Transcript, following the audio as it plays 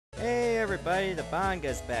Hey everybody, the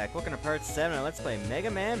Banga's back. Welcome to part 7 of Let's Play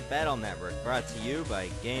Mega Man Battle Network, brought to you by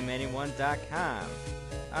GameAnyone.com.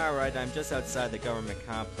 Alright, I'm just outside the government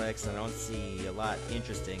complex and I don't see a lot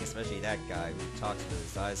interesting, especially that guy who talks with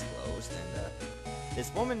his eyes closed. And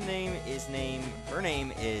this woman's name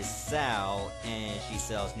is Sal, and she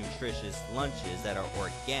sells nutritious lunches that are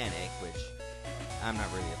organic, which I'm not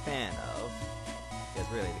really a fan of. Because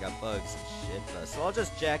really, they got bugs and shit. So I'll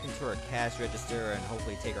just jack into her cash register and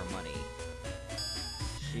hopefully take her money.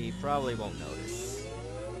 She probably won't notice.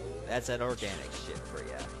 That's that organic shit for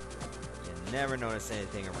ya. You never notice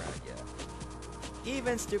anything around ya.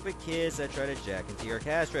 Even stupid kids that try to jack into your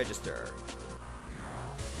cash register.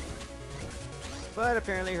 But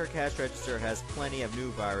apparently her cash register has plenty of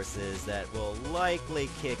new viruses that will likely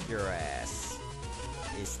kick your ass.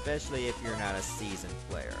 Especially if you're not a seasoned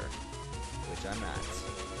player. Which I'm not.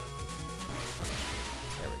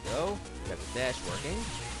 There we go. Got the dash working.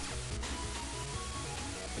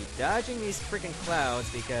 Be dodging these freaking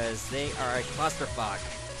clouds because they are a clusterfuck.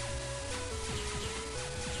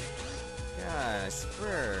 God, I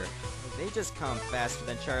swear. They just come faster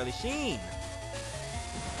than Charlie Sheen.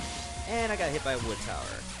 And I got hit by a wood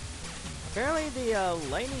tower. Apparently the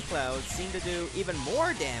lightning clouds seem to do even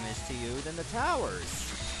more damage to you than the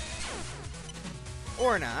towers.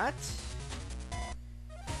 Or not.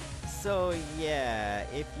 So yeah,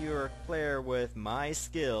 if you're a player with my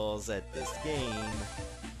skills at this game,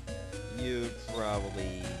 you'd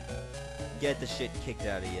probably get the shit kicked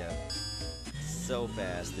out of you so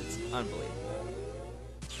fast, it's unbelievable.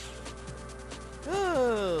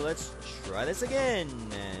 Oh, let's try this again,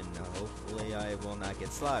 and hopefully I will not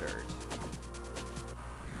get slaughtered.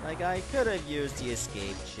 Like, I could have used the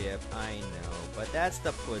escape chip, I know, but that's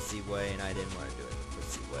the pussy way, and I didn't want to do it the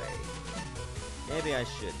pussy way. Maybe I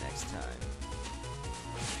should next time.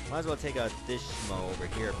 Might as well take out this schmo over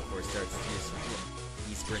here before it starts to use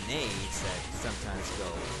these grenades that sometimes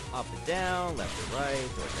go up and down, left and right,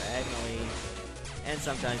 or diagonally. And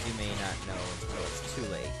sometimes you may not know until it's too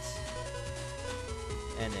late.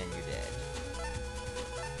 And then you're dead.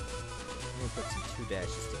 Let me put some 2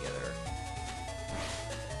 dashes together.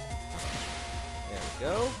 There we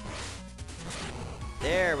go.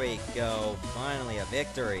 There we go. Finally a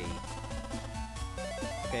victory.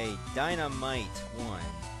 Okay, Dynamite 1.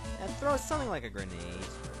 And throw something like a grenade.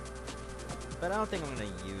 But I don't think I'm going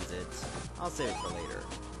to use it. I'll save it for later.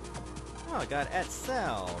 Oh, I got at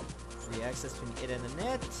Cell. Free access between it and the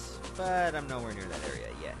net, but I'm nowhere near that area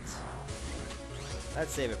yet.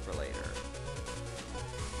 Let's save it for later.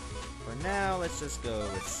 For now, let's just go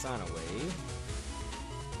with Sonaway.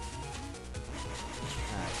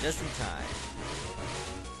 Just in time.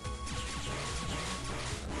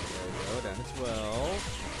 There we go, down to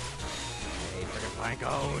 12. Hey, frickin' pine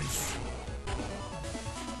cones!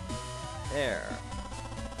 There.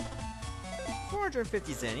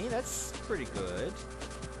 450 Zenny, that's pretty good.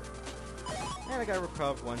 And I got a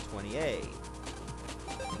recovered 120A.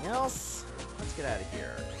 Anything else? Let's get out of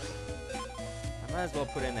here. I might as well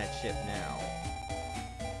put in that chip now.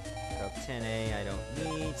 Recover 10A I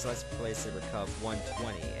don't need, so let's place the recover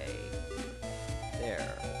 120A.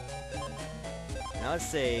 There. Now let's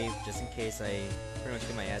save, just in case I pretty much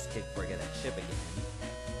get my ass kicked before I get that chip again.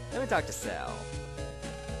 Let me talk to Sal.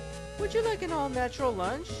 Would you like an all-natural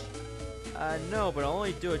lunch? No, but I'll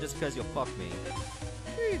only do it just because you'll fuck me.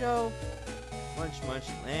 Here you go. Munch, munch,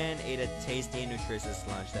 and ate a tasty, nutritious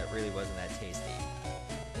lunch that really wasn't that tasty.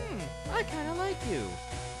 I kinda like you.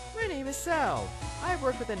 My name is Sal. I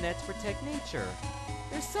work with the net to protect nature.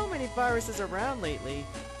 There's so many viruses around lately.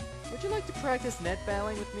 Would you like to practice net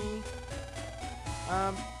battling with me?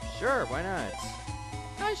 Sure, why not?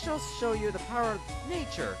 I shall show you the power of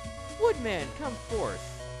nature. Woodman, come forth.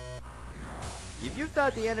 If you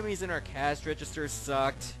thought the enemies in our cash register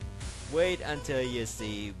sucked, wait until you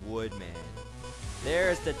see Woodman.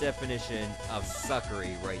 There's the definition of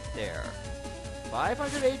suckery right there.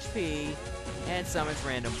 500 HP, and summons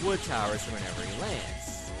random wood towers whenever he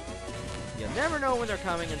lands. You'll never know when they're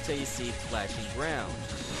coming until you see flashing ground.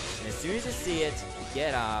 And as soon as you see it,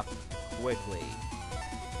 get off quickly,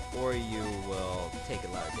 or you will take a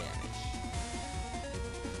lot of damage.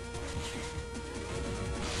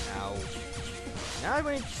 Ow. Now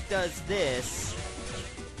when he does this,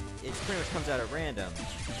 it pretty much comes out at random.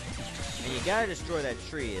 And you gotta destroy that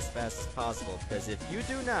tree as fast as possible, because if you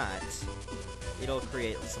do not, it'll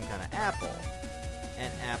create some kind of apple.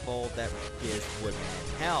 An apple that gives Woodman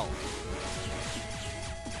health.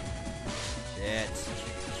 Shit.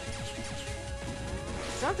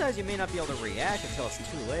 Sometimes you may not be able to react until it's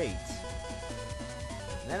too late.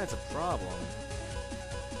 And then it's a problem.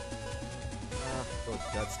 go with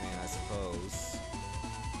Gutsman, I suppose.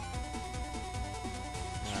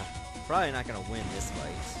 Probably not gonna win this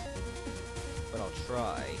fight, but I'll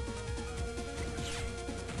try.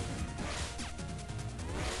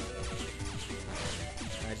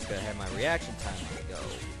 I just gotta have my reaction time to go.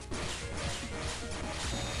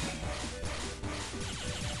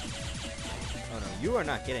 Oh no, you are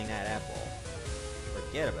not getting that apple.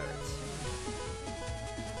 Forget about it.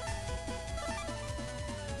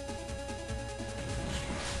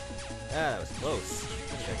 Ah, that was close. I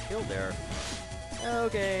think I got killed there.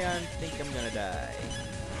 Okay, I think I'm gonna die.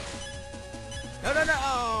 No, no, no!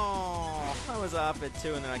 Oh, I was off it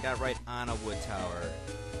too, and then I got right on a wood tower.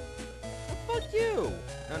 Well, fuck you!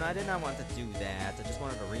 No, no, I did not want to do that. I just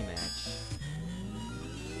wanted a rematch.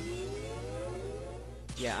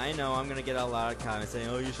 Yeah, I know I'm gonna get a lot of comments saying,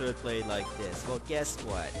 oh, you should have played like this. Well, guess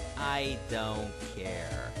what? I don't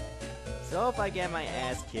care. So if I get my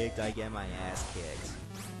ass kicked, I get my ass kicked.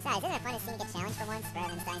 Besides, isn't it fun to see me get challenged for once,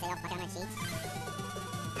 rather than starting to say, oh, fuck, I'm gonna cheat?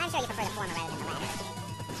 I'm sure you prefer the former rather than the latter.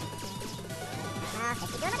 Well, just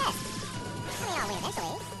keep doing my best. I mean, I'll win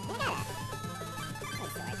eventually. I gotta. Wait,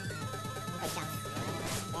 sword. Wait, jump.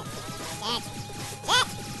 Jet! Jet!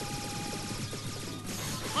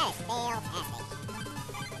 That is fail-tastic.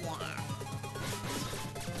 Yeah.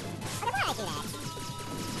 But why did I do that?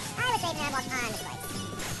 I was saving that walk on the spikes.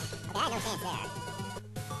 Okay, I had no chance there.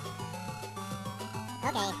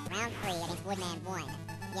 Okay, round 3 against Woodman 1.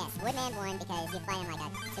 Yes, Woodman 1 because you fight him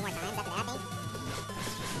like 2 more times after that, I think.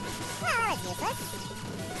 Well, that was useless.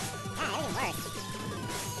 God, that was even worse.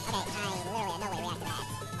 Okay, I literally had no way to react to that.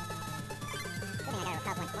 Good thing I got a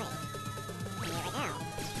recover 120. I'm gonna do it right now.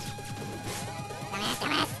 Dumbass,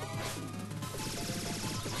 dumbass!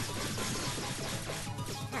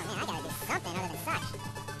 Oh man, I gotta do something other than suck.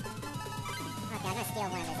 Okay, I'm gonna steal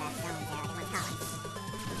one of his stones there, like one column.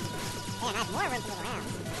 Damn, I have more room to move around.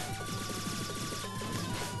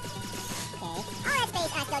 Okay. All that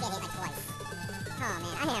space, and I still get hit like twice. Oh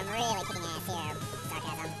man, I am really kicking ass here.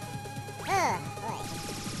 Sarcasm. Ugh, boy.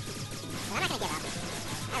 But I'm not gonna give up.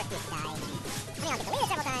 I refuse to die. I mean, I'll get deleted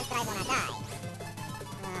several times, but I will not die.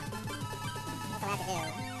 That's all I have to do.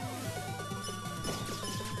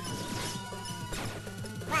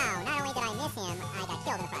 Wow, not only did I miss him, I got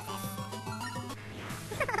killed in the process.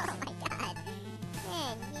 Oh my god.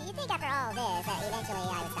 Man, you'd think after all this that eventually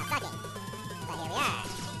I would stop sucking. But here we are.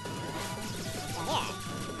 Still here.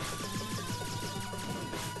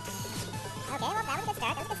 Okay, well that was a good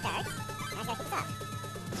start, Now I just gotta keep this up.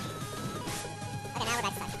 Okay, now we're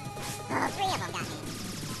back to sucking. Oh, 3 of them got me.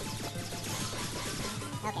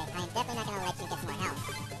 Okay, I am definitely not gonna let you get some more health.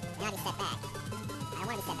 Now you step back. I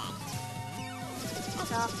want to step back.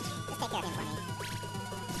 Thanks, Roll. Just take care of him for me.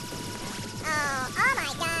 Oh my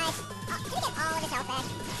gosh! Oh, did he get all of his health back?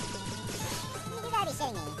 You gotta be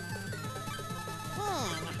shitting me.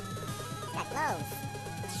 Man, this got close.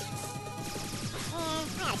 Man,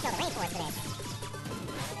 I gotta kill the rainforest for this.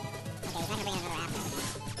 Okay, he's not gonna bring in another apple.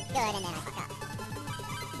 Good, and then I fuck up.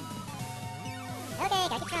 Okay,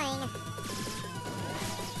 gotta keep trying.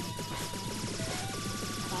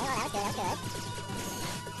 Okay, well that was good,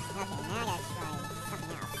 Okay, now I gotta try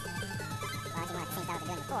something else. Well, actually, one of the things I was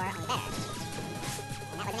doing before, only better.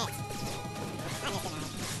 And that was an it. I missed it,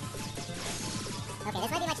 Okay,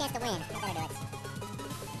 this might be my chance to win. I better do it.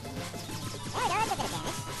 There we go, that's a good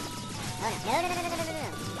advantage.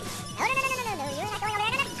 Oh no, no, you're not going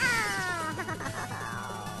over there,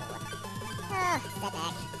 Oh, step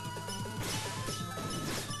back.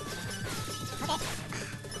 Okay.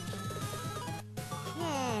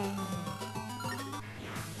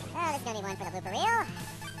 Oh, this is gonna be one for the blooper reel.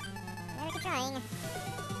 Better keep trying.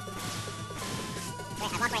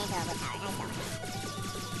 Wait, I walked right into a wood tower. Nice going.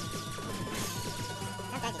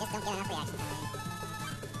 Sometimes you just don't get enough reaction time.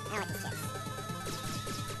 I don't like these chips.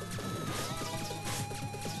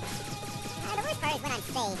 The worst part is when I'm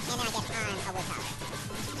safe and then I get on a wood tower.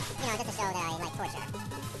 You know, just to show that I like torture.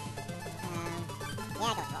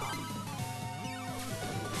 Yeah, go roll.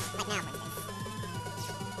 Like now, for instance.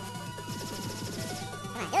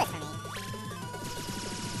 Come on, do it for me.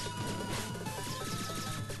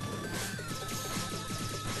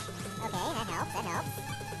 Okay, that helps,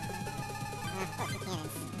 Oh, 2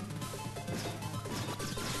 cannons.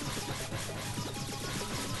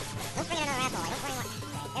 Don't bring another apple, I don't bring one.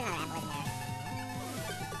 Great, there's another apple, isn't there?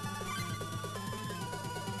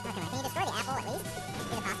 Oh, come on, can you destroy the apple at least?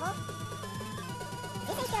 Is it possible?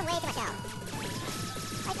 This thing's doing way too much health.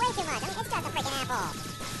 Like, way too much, I mean, it's just a freaking apple.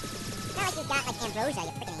 It's not like you got, like, ambrosia,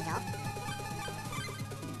 you freaking angel.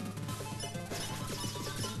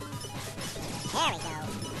 There we go.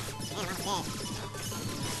 Man, I'm almost dead.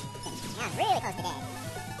 Now I'm really close to dead.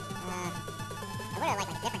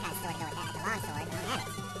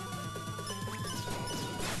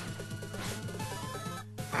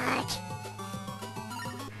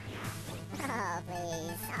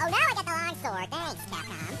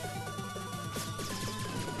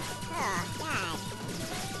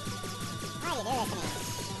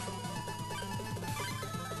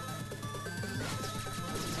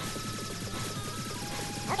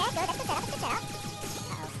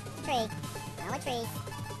 trees.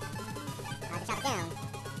 I'll have to chop it down.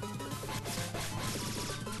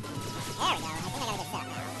 There we go. I think I got a good setup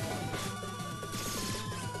now.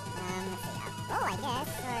 Let's see. Oh, I guess.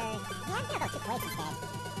 Or yeah, I'm gonna go 2 plates instead.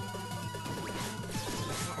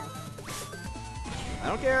 I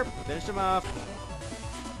don't care. Finish him off.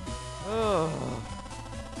 Oh,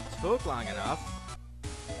 took long enough.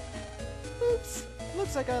 Oops.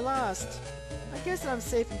 Looks like I lost. I guess I'm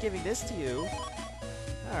safe in giving this to you.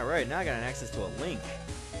 Alright, now I got an access to a link.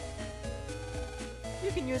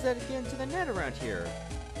 You can use that to get into the net around here.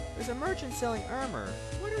 There's a merchant selling armor.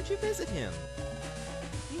 Why don't you visit him?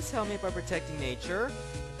 He's helped me by protecting nature.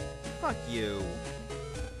 Fuck you.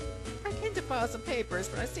 I came to file some papers,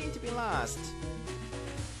 but I seem to be lost.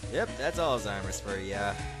 Yep, that's Alzheimer's for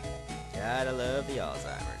ya. Gotta love the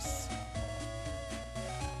Alzheimer's.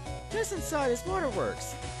 Just inside is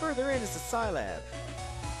waterworks. Further in is the Scilab.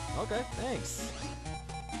 Okay, thanks.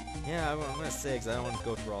 Yeah, I'm gonna say, because I don't want to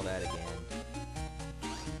go through all that again.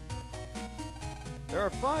 There are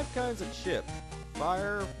 5 kinds of chip.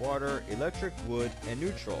 Fire, water, electric, wood, and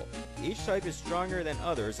neutral. Each type is stronger than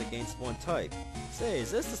others against one type. Say,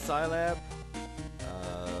 is this the Scilab?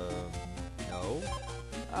 No.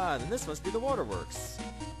 Ah, then this must be the waterworks.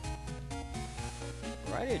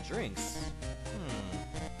 Variety of drinks.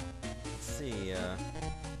 Let's see, I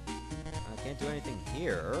can't do anything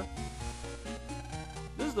here.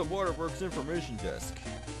 This is the waterworks information desk.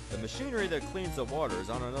 The machinery that cleans the water is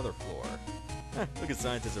on another floor. Look at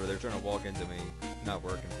scientists over there trying to walk into me. Not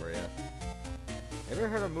working for you. Ever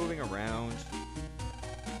heard of moving around?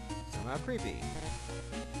 Somehow creepy.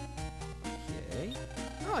 Okay.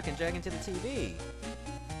 Oh, I can jack into the TV.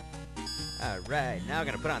 Alright, now I'm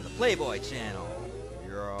gonna put on the Playboy channel.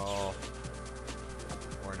 Girl.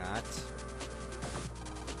 Or not.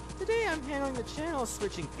 Today I'm handling the channel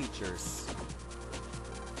switching features.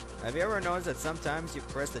 Have you ever noticed that sometimes you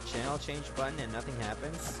press the channel change button and nothing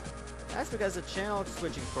happens? That's because the channel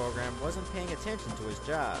switching program wasn't paying attention to his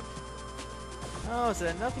job. Oh, so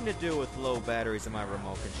that had nothing to do with low batteries in my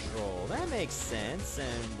remote control. That makes sense,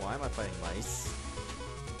 and why am I fighting mice?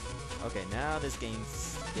 Okay, now this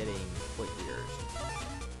game's getting quite weird.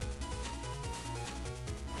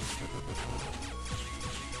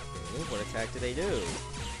 Okay, what attack do they do?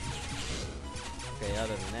 Okay,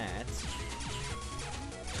 other than that...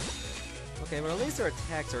 Okay, but at least their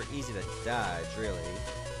attacks are easy to dodge, really.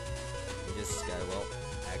 You just gotta, well,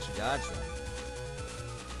 actually dodge them.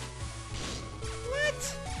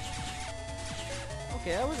 What?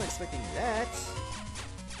 Okay, I wasn't expecting that.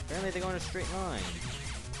 Apparently they go in a straight line.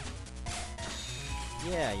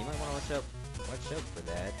 Yeah, you might want to watch out for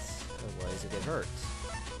that, otherwise you'll get hurt.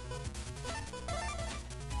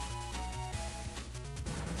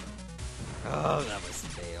 Oh, that was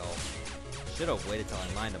fail. Should have waited till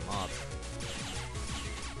I lined them up.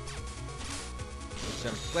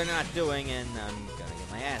 Which I'm clearly not doing, and I'm gonna get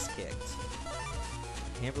my ass kicked.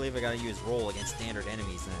 Can't believe I gotta use roll against standard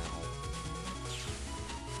enemies now.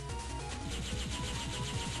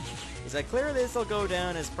 Is that clear? This will go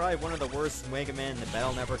down as probably one of the worst Mega Man in the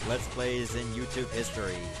Battle Network Let's Plays in YouTube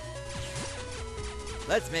history.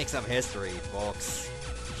 Let's make some history, folks.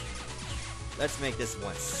 Let's make this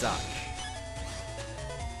one suck.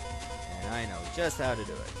 And I know just how to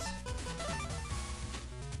do it.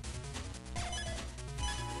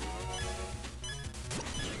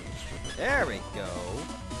 There we go.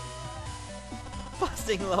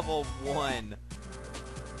 Busting level 1.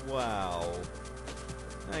 Wow.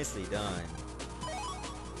 Nicely done.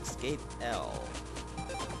 Escape L.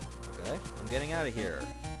 Okay, I'm getting out of here.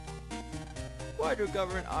 Why do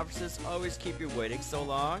government offices always keep you waiting so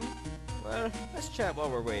long? Well, let's chat while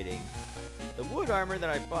we're waiting. The wood armor that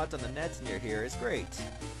I bought on the nets near here is great.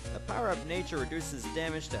 The power of nature reduces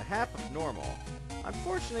damage to half of normal.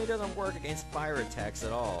 Unfortunately, it doesn't work against fire attacks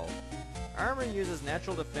at all. Armor uses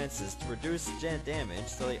natural defenses to reduce damage,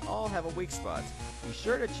 so they all have a weak spot. Be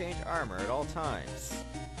sure to change armor at all times.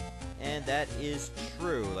 And that is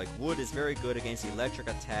true. Like, wood is very good against electric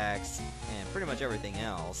attacks and pretty much everything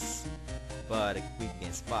else, but weak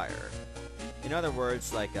against fire. In other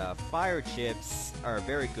words, like, fire chips are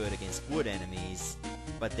very good against wood enemies,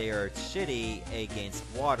 but they are shitty against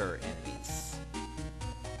water enemies.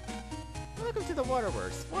 Welcome to the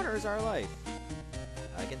waterworks. Water is our life.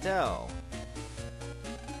 I can tell.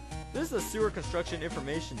 This is the sewer construction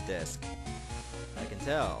information desk. I can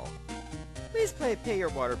tell. Please pay your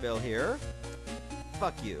water bill here.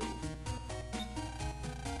 Fuck you.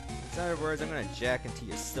 In other words, I'm gonna jack into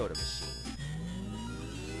your soda machine.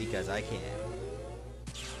 Because I can.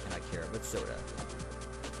 And I care about soda.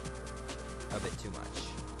 A bit too much.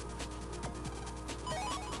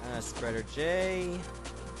 Spreader J.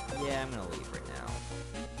 Yeah, I'm gonna leave right now.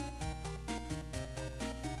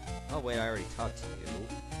 Oh wait, I already talked to you.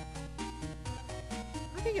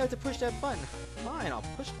 I think you have to push that button. Fine, I'll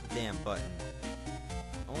push the damn button.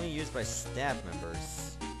 Only used by staff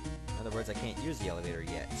members. In other words, I can't use the elevator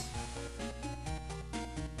yet.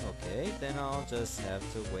 Okay, then I'll just have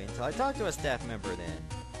to wait until I talk to a staff member then.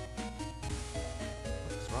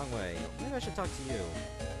 Oops, wrong way. Maybe I should talk to you.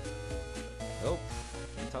 Nope.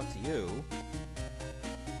 Can't talk to you.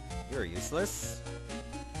 You're useless.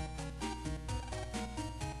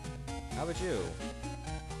 How about you?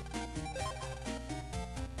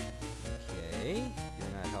 Okay,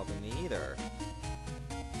 you're not helping me either.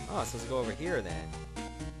 Oh, so let's go over here then.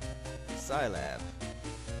 Scilab.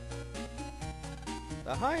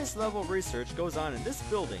 The highest level research goes on in this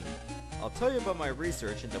building. I'll tell you about my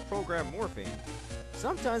research into program morphing.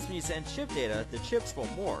 Sometimes when you send chip data, the chips will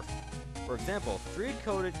morph. For example, 3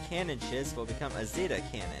 coded cannon chips will become a Zeta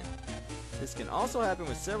cannon. This can also happen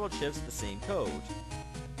with several chips with the same code.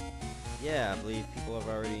 Yeah, I believe people have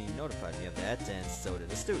already notified me of that, and so did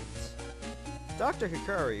the students. Dr.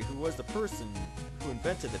 Hikari, who was the person who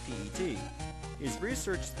invented the PET, his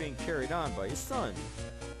research is being carried on by his son.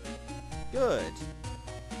 Good.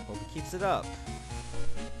 Hope he keeps it up.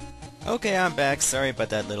 Okay, I'm back. Sorry about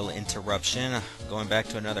that little interruption. Going back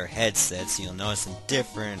to another headset, so you'll notice some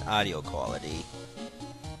different audio quality.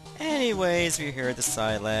 Anyways, we're here at the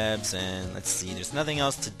Scilabs, and let's see, there's nothing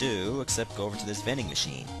else to do except go over to this vending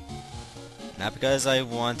machine. Not because I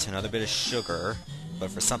want another bit of sugar, but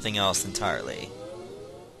for something else entirely.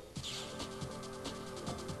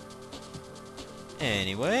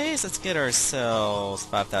 Anyways, let's get ourselves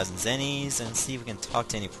 5,000 zennies and see if we can talk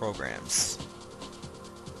to any programs.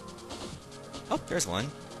 Oh, there's one.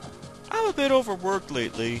 I'm a bit overworked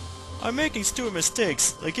lately. I'm making stupid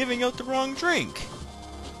mistakes, like giving out the wrong drink.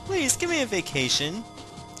 Please, give me a vacation.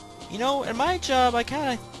 You know, at my job, I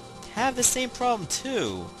kinda have the same problem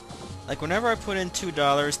too. Like, whenever I put in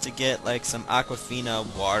 $2 to get, like, some Aquafina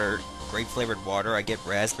water, grape-flavored water, I get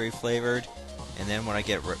raspberry-flavored. And then when I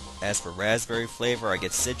get ask for raspberry flavor, I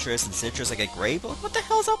get citrus, and citrus I get grape. What the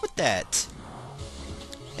hell's up with that?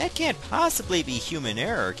 That can't possibly be human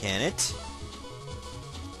error, can it?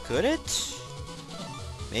 Could it?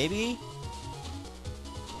 Maybe?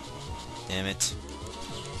 Damn it.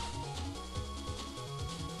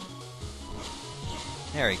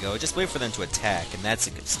 There we go. Just wait for them to attack, and that's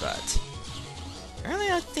a good spot.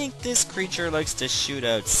 Apparently I think this creature likes to shoot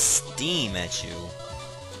out steam at you.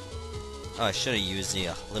 Oh, I should have used the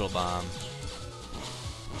little bomb.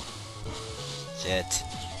 Shit.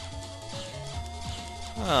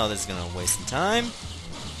 Oh, this is gonna waste some time.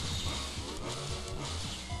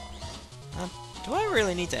 Do I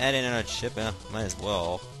really need to add in another chip? Might as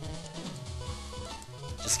well.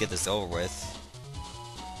 Just get this over with.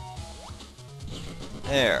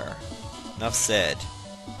 There. Enough said.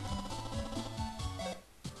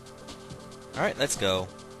 Alright, let's go.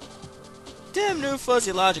 Damn new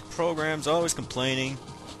fuzzy logic programs always complaining.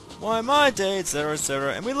 Why my day, etc.,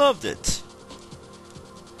 and we loved it.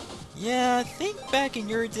 Yeah, I think back in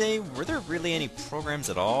your day, were there really any programs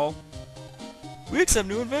at all? We accept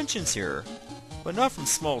new inventions here, but not from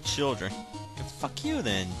small children. And fuck you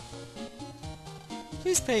then.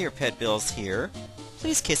 Please pay your pet bills here.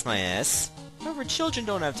 Please kiss my ass. However, children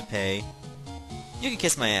don't have to pay. You can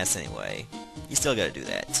kiss my ass anyway. You still gotta do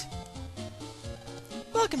that.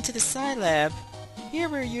 Welcome to the Scilab. Here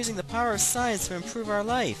we're using the power of science to improve our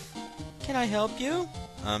life. Can I help you?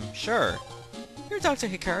 Sure. You're Dr.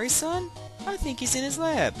 Hikari's son? I think he's in his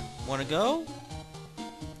lab. Wanna go?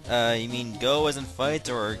 You mean go as in fight,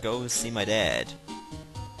 or go see my dad?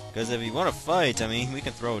 Because if you want to fight, I mean, we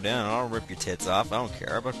can throw down, I'll rip your tits off, I don't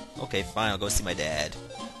care, but okay, fine, I'll go see my dad.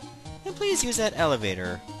 Then please use that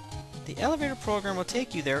elevator. The elevator program will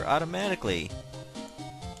take you there automatically.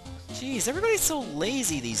 Jeez, everybody's so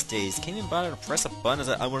lazy these days. Can't even bother to press a button as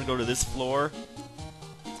I want to go to this floor.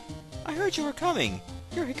 I heard you were coming.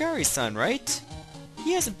 You're Hikari's son, right?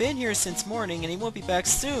 He hasn't been here since morning, and he won't be back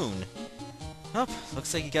soon. Oh,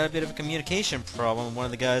 looks like you got a bit of a communication problem with one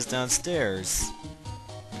of the guys downstairs.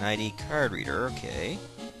 An ID card reader, okay.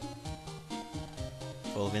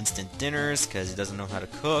 Full of instant dinners, because he doesn't know how to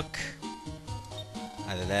cook.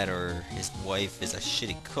 Either that or his wife is a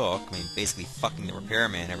shitty cook. I mean, basically fucking the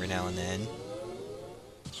repairman every now and then.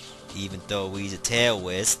 Even though he's a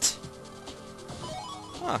tailwist.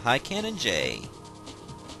 Oh, High Cannon J.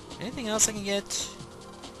 Anything else I can get?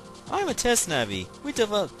 I'm a test Navi. We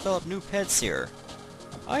develop new pets here.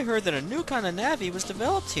 I heard that a new kind of Navi was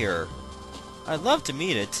developed here. I'd love to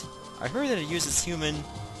meet it. I heard that it uses human...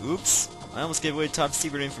 Oops. I almost gave away top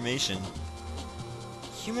secret information.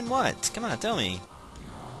 Human what? Come on, tell me.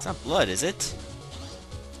 It's not blood, is it?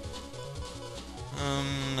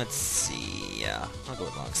 Let's see. Yeah, I'll go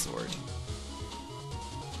with longsword.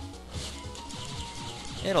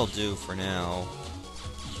 It'll do for now.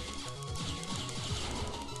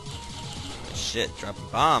 Shit, dropping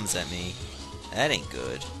bombs at me. That ain't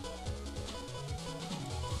good.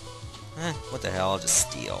 What the hell, I'll just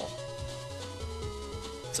steal.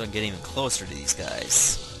 So I can get even closer to these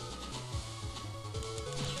guys.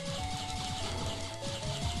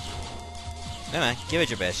 Come on, give it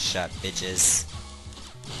your best shot, bitches.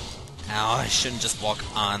 Ow, I shouldn't just walk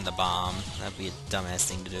on the bomb. That'd be a dumbass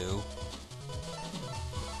thing to do.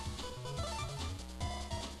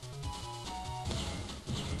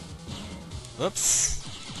 Whoops.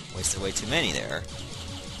 Wasted way too many there.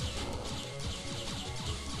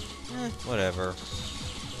 Whatever.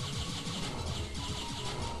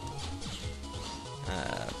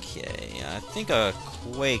 Okay, I think a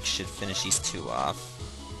Quake should finish these two off.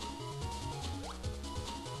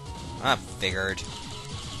 I figured.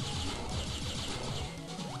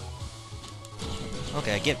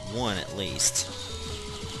 Okay, I get one at least.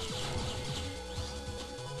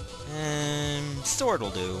 Sword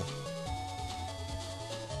will do.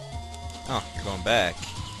 Oh, you're going back.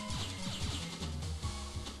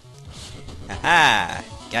 Haha!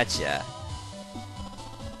 Gotcha!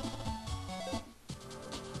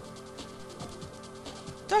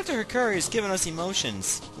 Dr. Hikari has given us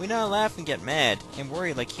emotions. We now laugh and get mad, and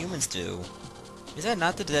worry like humans do. Is that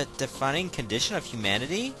not the defining condition of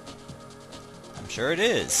humanity? I'm sure it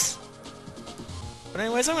is. But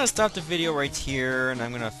anyways, I'm going to stop the video right here, and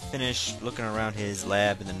I'm going to finish looking around his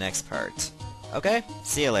lab in the next part. Okay?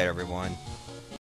 See you later, everyone.